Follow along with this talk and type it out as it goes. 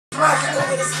Rocking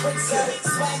over the spritzer,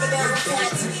 swagger down the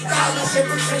cats. Scholarship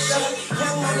Patricia,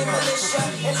 young money militia,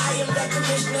 and I am the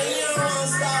commissioner. You don't want to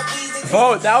stop these.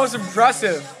 Oh, that was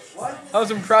impressive. That was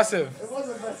impressive.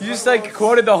 You just like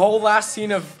quoted the whole last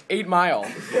scene of 8 Mile. Oh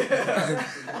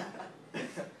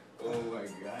my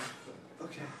god.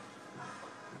 Okay.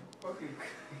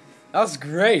 That was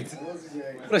great.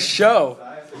 What a show.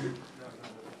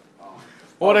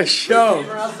 What a show.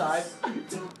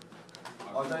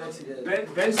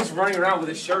 Ben's just running around with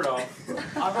his shirt off.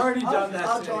 I've already done that.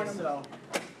 I'll join him though.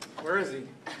 Where is he?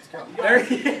 There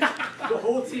he is. The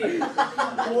whole team. The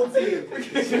whole team.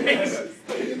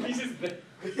 He's just there.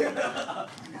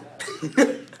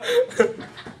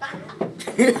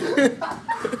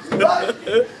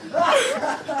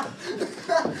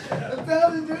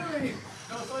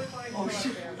 Oh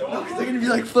shit. No, because they're gonna be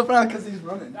like flipping out because he's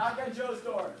running. Knock at Joe's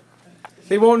door.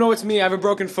 They won't know it's me. I have a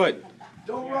broken foot.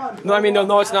 Don't run. No, I mean,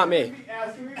 no, it's not me.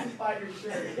 Ask him if you can find your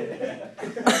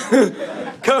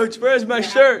shirt. Coach, where's my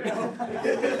shirt? No,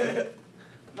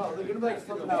 they're gonna be like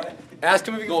flipping out. Ask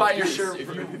him if you can find your shirt. If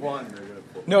you won, they're gonna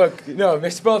pull. No,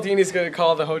 Mr. Baldini's gonna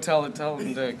call the hotel and tell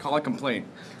them to call a complaint.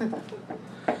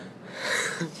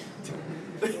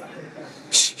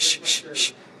 Shh, shh, shh,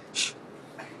 shh, shh.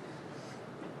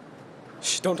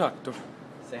 Shh, don't talk. Don't.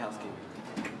 Say housekeeping.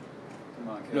 Come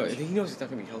on, No, I coach. think he knows it's not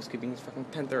gonna be housekeeping. It's fucking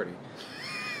 10:30.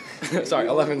 Sorry,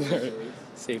 11:30.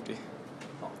 Safety.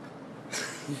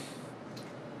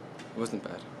 It wasn't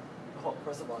bad. Oh,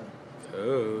 press the button.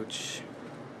 Coach.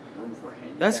 Room for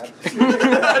handicapped.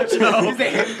 That's. Joe. He's a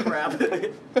hand crab.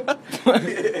 I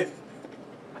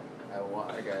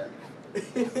got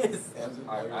it. I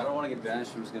don't want to get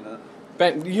benched. I'm just gonna.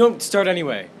 Ben, you don't start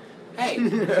anyway. Hey, you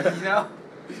know.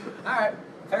 All right,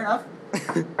 fair enough.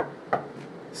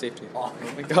 Safety. Oh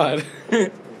my god.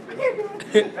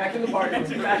 Back in the party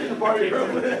room. Back in the party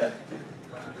room.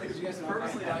 You guys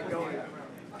purposely not going.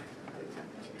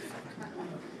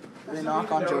 They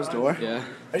knock on Joe's door. Yeah.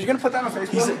 Are you gonna put that on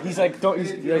Facebook? He's like, don't.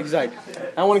 He's like,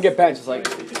 I don't want to get benched. It's like,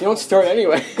 you don't start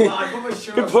anyway.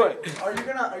 Good point. Are you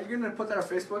gonna put that on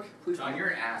Facebook? Please. John, you're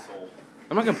an asshole.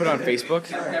 I'm not gonna put it on Facebook.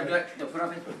 No, put it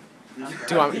on Facebook.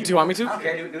 Do you want me to?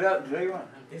 Okay, do that. Do what you want.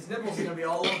 His nipples are gonna be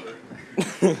all over.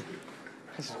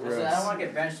 That's Listen, I don't want to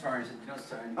get benched for it. Don't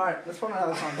start. All right, let's put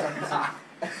another song.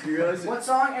 You realize what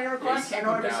song? Any requests? Yeah, I you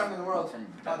know can't every go song in the world. down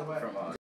By the way. from